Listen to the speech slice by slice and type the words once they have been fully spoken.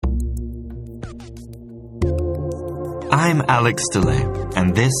I'm Alex DeLay,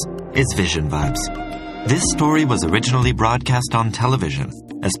 and this is Vision Vibes. This story was originally broadcast on television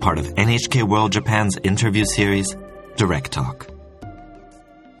as part of NHK World Japan's interview series, Direct Talk.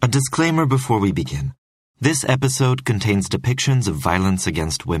 A disclaimer before we begin. This episode contains depictions of violence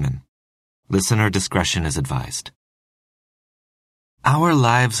against women. Listener discretion is advised. Our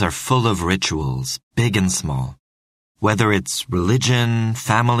lives are full of rituals, big and small. Whether it's religion,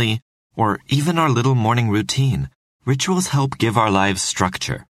 family, or even our little morning routine, rituals help give our lives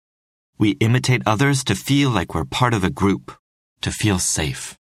structure. We imitate others to feel like we're part of a group, to feel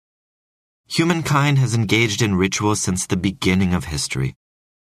safe. Humankind has engaged in rituals since the beginning of history.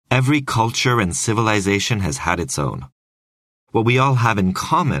 Every culture and civilization has had its own. What we all have in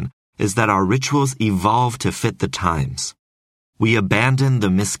common is that our rituals evolve to fit the times. We abandon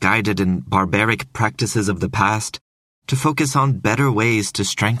the misguided and barbaric practices of the past to focus on better ways to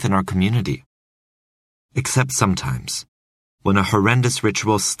strengthen our community. Except sometimes, when a horrendous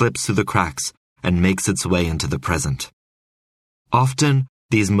ritual slips through the cracks and makes its way into the present. Often,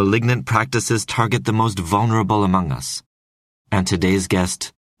 these malignant practices target the most vulnerable among us, and today's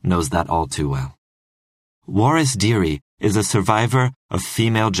guest knows that all too well. Waris Dirie is a survivor of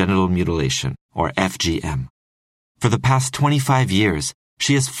female genital mutilation, or FGM. For the past 25 years,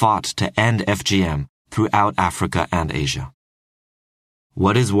 she has fought to end FGM throughout Africa and Asia.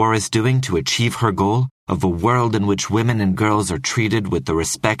 What is Waris doing to achieve her goal of a world in which women and girls are treated with the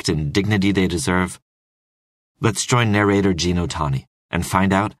respect and dignity they deserve? Let's join narrator Gino Tani and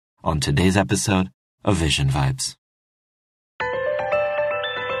find out on today's episode of Vision Vibes.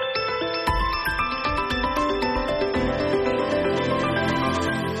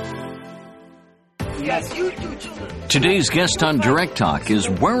 Today's guest on Direct Talk is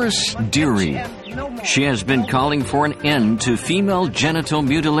Waris Dirie. She has been calling for an end to female genital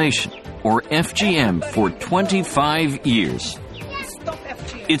mutilation, or FGM, for 25 years.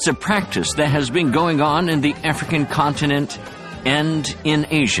 It's a practice that has been going on in the African continent and in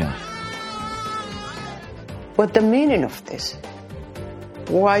Asia. What the meaning of this?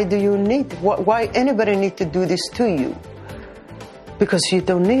 Why do you need? Why anybody need to do this to you? Because you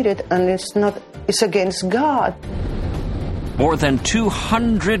don't need it, and it's against God. More than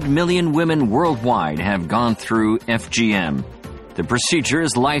 200 million women worldwide have gone through FGM. The procedure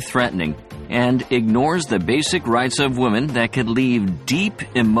is life-threatening and ignores the basic rights of women that could leave deep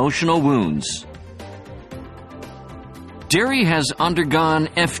emotional wounds. Dirie has undergone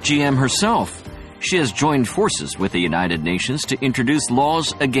FGM herself. She has joined forces with the United Nations to introduce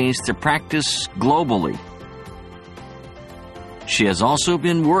laws against the practice globally. She has also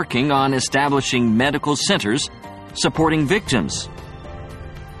been working on establishing medical centers supporting victims.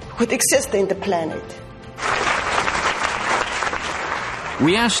 What exists in the planet?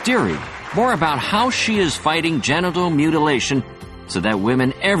 We asked Dirie more about how she is fighting genital mutilation so that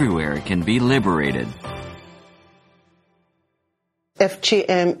women everywhere can be liberated.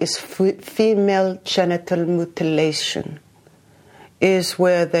 FGM is female genital mutilation. Is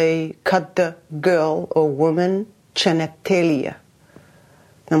where they cut the girl or woman genitalia,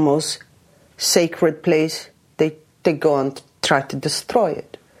 the most sacred place. They go and try to destroy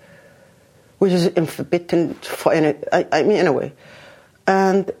it, which is forbidden for any. Anyway,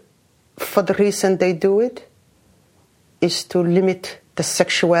 and for the reason they do it is to limit the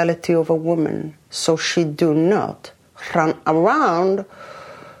sexuality of a woman, so she do not run around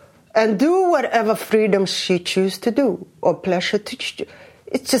and do whatever freedom she chooses to do or pleasure to choose.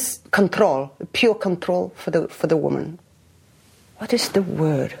 It's just control, pure control for the woman. What is the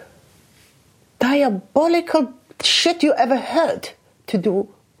word? Diabolical shit you ever heard to do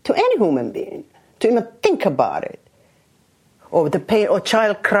to any human being, to even think about it. Or the pain, or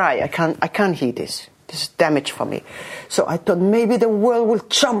child cry. I can't hear this. This is damage for me. So I thought maybe the world will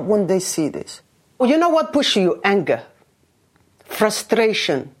jump when they see this. Well, you know what pushes you? Anger,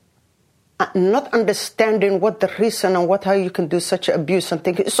 frustration, not understanding what the reason and how you can do such abuse and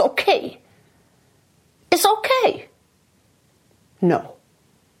think it's okay. It's okay. No.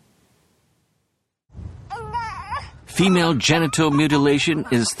 Female genital mutilation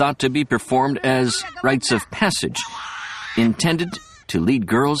is thought to be performed as rites of passage, intended to lead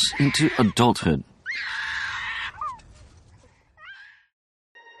girls into adulthood.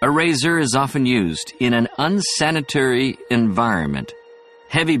 A razor is often used in an unsanitary environment.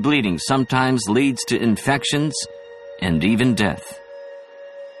 Heavy bleeding sometimes leads to infections and even death.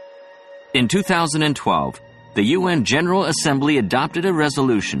 In 2012, the UN General Assembly adopted a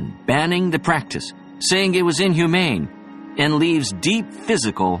resolution banning the practice, saying it was inhumane and leaves deep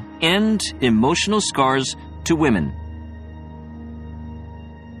physical and emotional scars to women.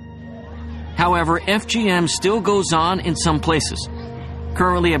 However, FGM still goes on in some places.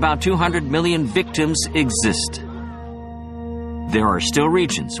 Currently, about 200 million victims exist. There are still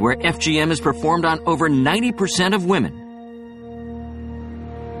regions where FGM is performed on over 90% of women.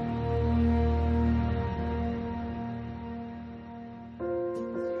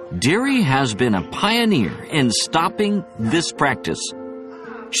 Diri has been a pioneer in stopping this practice.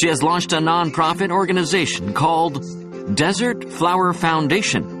 She has launched a nonprofit organization called Desert Flower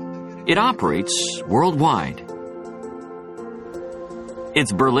Foundation. It operates worldwide.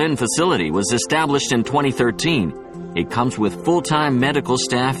 Its Berlin facility was established in 2013. It comes with full-time medical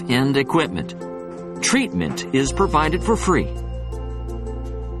staff and equipment. Treatment is provided for free.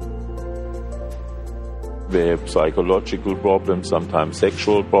 They have psychological problems, sometimes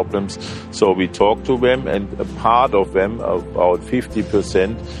sexual problems. So we talk to them, and a part of them, about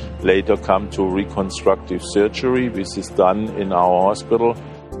 50%, later come to reconstructive surgery, which is done in our hospital.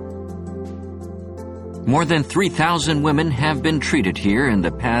 More than 3,000 women have been treated here in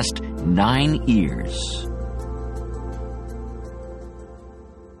the past 9 years.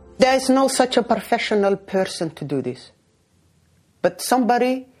 There is no such a professional person to do this. But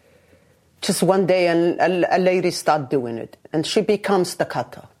somebody, just one day, a lady start doing it, and she becomes the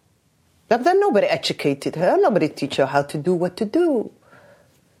cutter. But then nobody educated her, nobody teach her how to do what to do.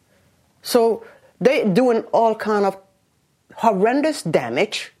 So they're doing all kind of horrendous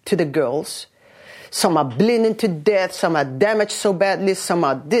damage to the girls. Some are bleeding to death, some are damaged so badly, some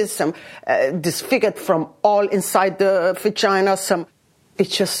are some disfigured from all inside the vagina,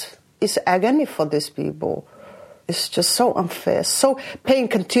 it's agony for these people. It's just so unfair. So pain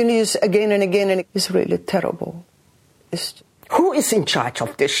continues again and again, and it's really terrible. Who is in charge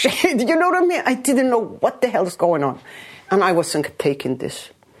of this shit? You know what I mean? I didn't know what the hell is going on. And I wasn't taking this.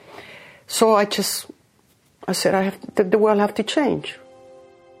 So I said, the world have to change.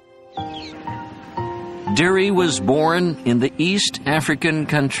 Diri was born in the East African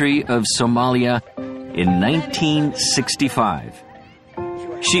country of Somalia in 1965.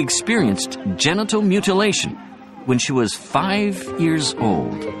 She experienced genital mutilation when she was 5 years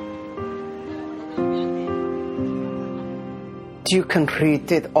old. You can read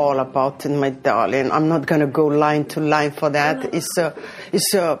it all about it, my darling. I'm not going to go line to line for that. It's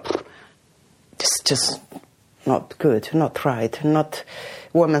just not good, not right.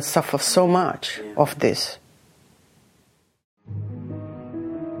 Women suffer so much of this.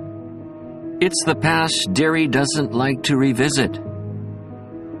 It's the past Diri doesn't like to revisit.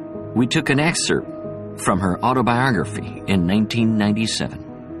 We took an excerpt from her autobiography in 1997.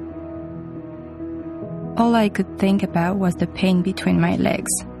 All I could think about was the pain between my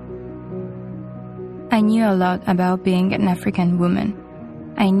legs. I knew a lot about being an African woman.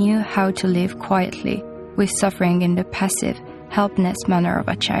 I knew how to live quietly with suffering in the passive, helpless manner of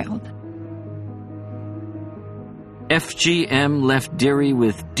a child. FGM left Diri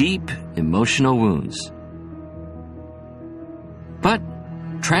with deep emotional wounds. But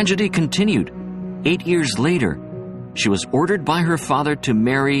tragedy continued. 8 years later, she was ordered by her father to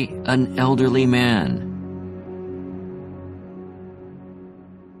marry an elderly man.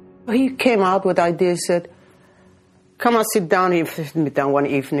 He came out with ideas, said, come and sit down. He sat me down one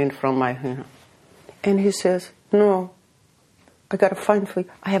evening from my home. And he says, no, I got to find for you.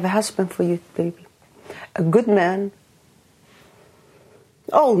 I have a husband for you, baby. A good man.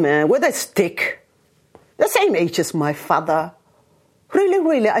 Old man with a stick. The same age as my father. Really,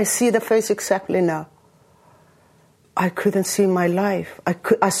 really, I see the face exactly now. I couldn't see my life.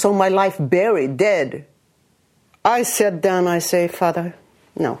 I saw my life buried, dead. I sat down, I say, Father,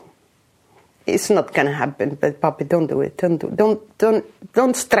 no. It's not going to happen, but Papi, don't do it.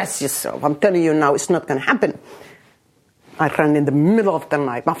 Don't stress yourself. I'm telling you now, it's not going to happen. I ran in the middle of the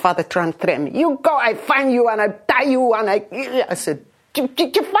night. My father trying to threaten me. You go, I find you, and I tie you, and I said, you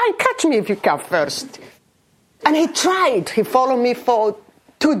catch me if you can first. And he tried. He followed me for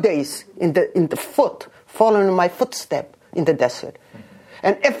 2 days in the foot, following my footstep in the desert.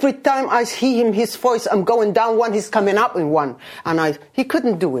 And every time I hear him, his voice, I'm going down one, he's coming up in one. And he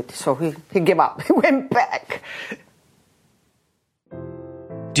couldn't do it, so he gave up. He went back.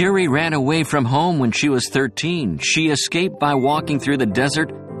 Diri ran away from home when she was 13. She escaped by walking through the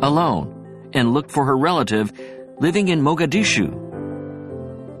desert alone and looked for her relative living in Mogadishu.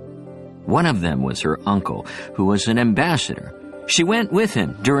 One of them was her uncle, who was an ambassador. She went with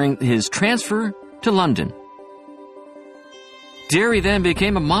him during his transfer to London. Diri then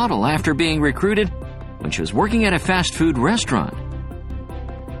became a model after being recruited when she was working at a fast food restaurant.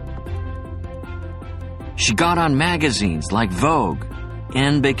 She got on magazines like Vogue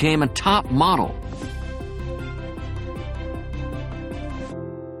and became a top model.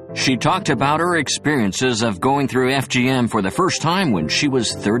 She talked about her experiences of going through FGM for the first time when she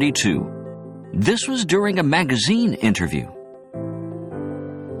was 32. This was during a magazine interview.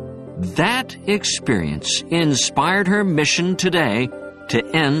 That experience inspired her mission today to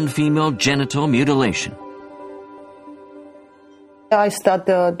end female genital mutilation. I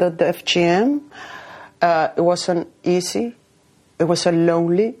started the FGM. It wasn't easy. It was a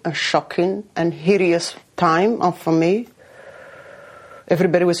lonely, a shocking, and hideous time for me.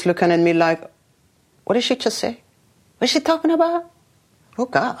 Everybody was looking at me like, what did she just say? What is she talking about? Oh,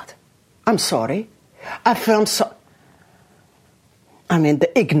 God. I'm sorry. I felt so... I mean,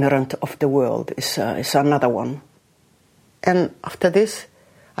 the ignorant of the world is another one. And after this,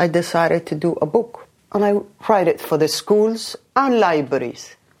 I decided to do a book. And I write it for the schools and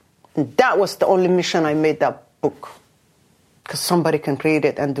libraries. And that was the only mission I made that book. Because somebody can read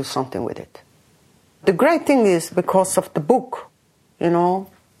it and do something with it. The great thing is, because of the book, you know,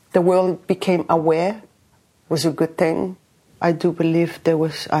 the world became aware. It was a good thing. I do believe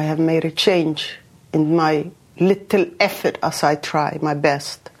I have made a change in my little effort as I try my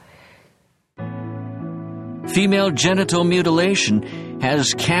best. Female genital mutilation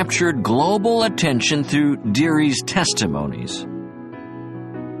has captured global attention through Deary's testimonies.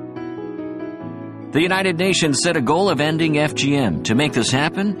 The United Nations set a goal of ending FGM. To make this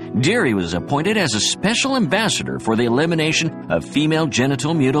happen, Deary was appointed as a special ambassador for the elimination of female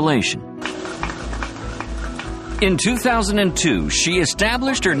genital mutilation. In 2002, she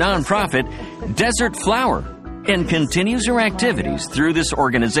established her nonprofit, Desert Flower, and continues her activities through this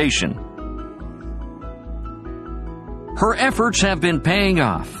organization. Her efforts have been paying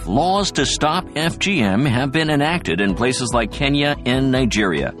off. Laws to stop FGM have been enacted in places like Kenya and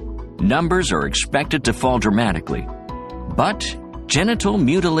Nigeria. Numbers are expected to fall dramatically. But genital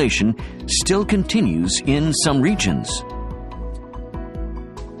mutilation still continues in some regions.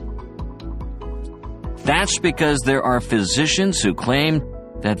 That's because there are physicians who claim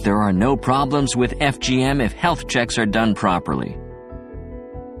that there are no problems with FGM if health checks are done properly.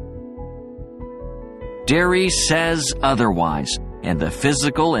 Deary says otherwise, and the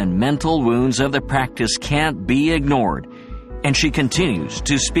physical and mental wounds of the practice can't be ignored, and she continues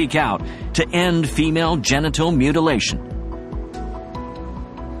to speak out to end female genital mutilation.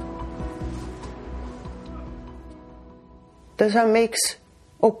 Does that make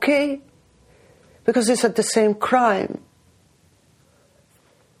okay? Because it's the same crime.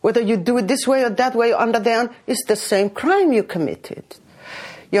 Whether you do it this way or that way, under the hand, it's the same crime you committed.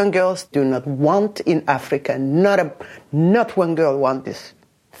 Young girls do not want in Africa, not one girl wants this.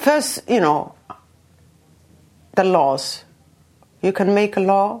 First, you know, the laws. You can make a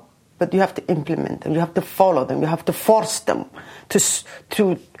law, but you have to implement them. You have to follow them. You have to force them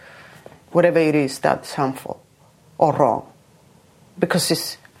to whatever it is that's harmful or wrong.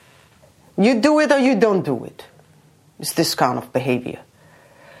 Because you do it or you don't do it. It's this kind of behavior.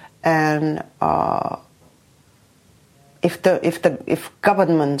 And if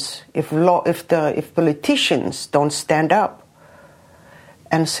governments, if politicians don't stand up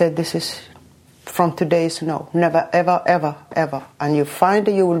and say this is from today's no, never, ever, ever, ever, and you find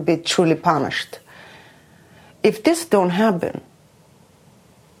that you will be truly punished. If this don't happen,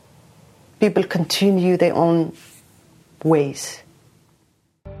 people continue their own ways.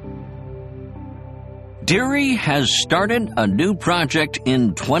 Deary has started a new project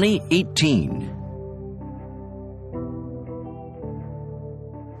in 2018.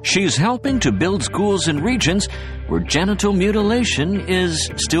 She's helping to build schools in regions where genital mutilation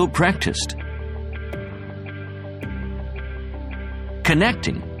is still practiced.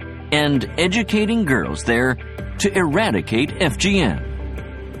 Connecting and educating girls there to eradicate FGM.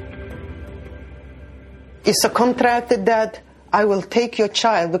 It's a contract that I will take your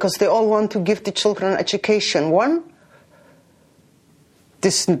child, because they all want to give the children education. One,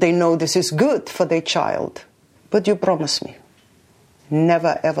 they know this is good for their child. But you promise me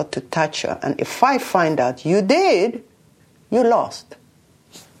never ever to touch her. And if I find out you did, you lost.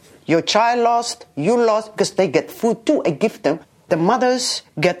 Your child lost, you lost, because they get food too. I give them. The mothers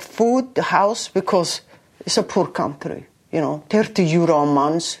get food, the house, because it's a poor country. You know, 30 euro a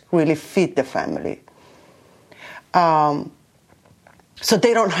month really feed the family. So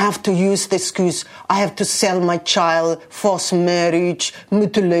they don't have to use the excuse, I have to sell my child, forced marriage,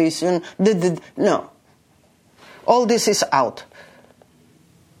 mutilation. No. All this is out.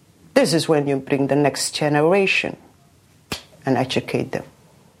 This is when you bring the next generation and educate them.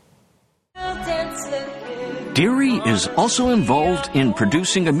 Deary is also involved in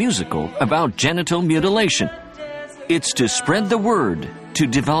producing a musical about genital mutilation. It's to spread the word to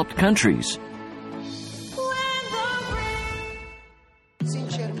developed countries.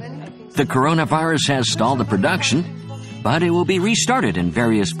 Sinceramente. The coronavirus has stalled the production, but it will be restarted in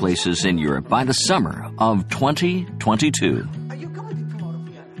various places in Europe by the summer of 2022.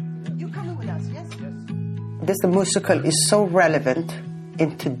 This the musical is so relevant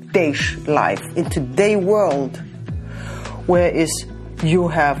in today's life, in today's world, where you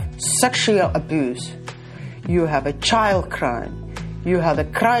have sexual abuse, you have a child crime, you have a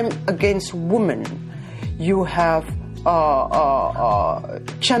crime against women, you have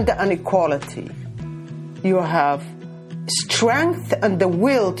gender inequality, you have strength and the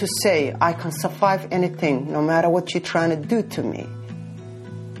will to say, I can survive anything, no matter what you're trying to do to me.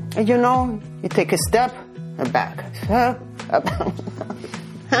 And you take a step and back.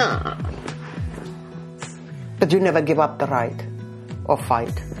 But you never give up the right or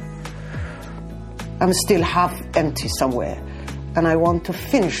fight. I'm still half empty somewhere, and I want to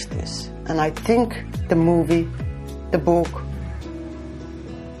finish this. And I think the movie, the book,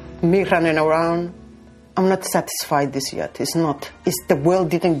 me running around, I'm not satisfied this yet. It's the world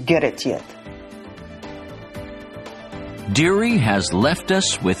didn't get it yet. Deary has left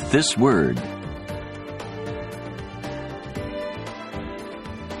us with this word.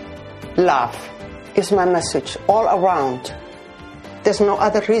 Love is my message all around. There's no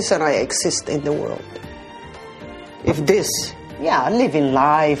other reason I exist in the world. If this, living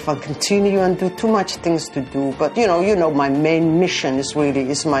life and continue and do too much things to do, but my main mission is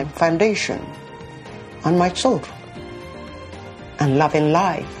my foundation and my children and loving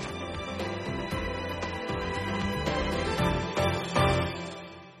life.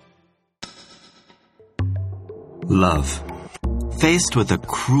 Love. Faced with a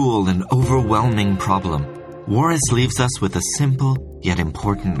cruel and overwhelming problem, Warris leaves us with a simple yet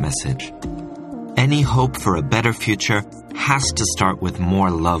important message. Any hope for a better future has to start with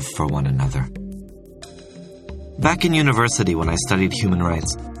more love for one another. Back in university when I studied human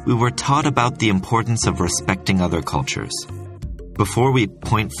rights, we were taught about the importance of respecting other cultures. Before we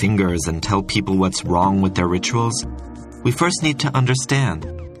point fingers and tell people what's wrong with their rituals, we first need to understand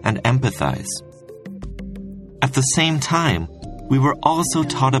and empathize. At the same time, we were also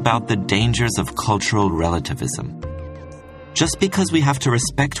taught about the dangers of cultural relativism. Just because we have to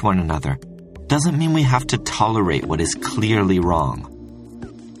respect one another doesn't mean we have to tolerate what is clearly wrong.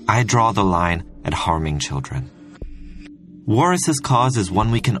 I draw the line at harming children. Warris's cause is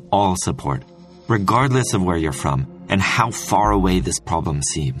one we can all support, regardless of where you're from and how far away this problem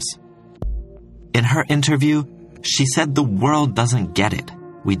seems. In her interview, she said the world doesn't get it.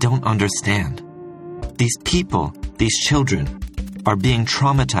 We don't understand. These people, these children, are being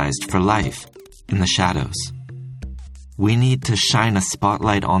traumatized for life in the shadows. We need to shine a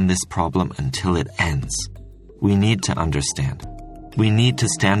spotlight on this problem until it ends. We need to understand. We need to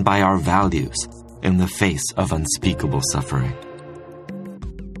stand by our values in the face of unspeakable suffering.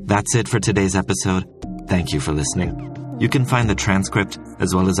 That's it for today's episode. Thank you for listening. You can find the transcript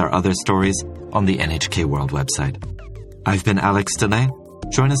as well as our other stories on the NHK World website. I've been Alex Delay.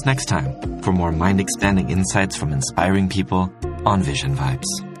 Join us next time for more mind-expanding insights from inspiring people on Vision Vibes.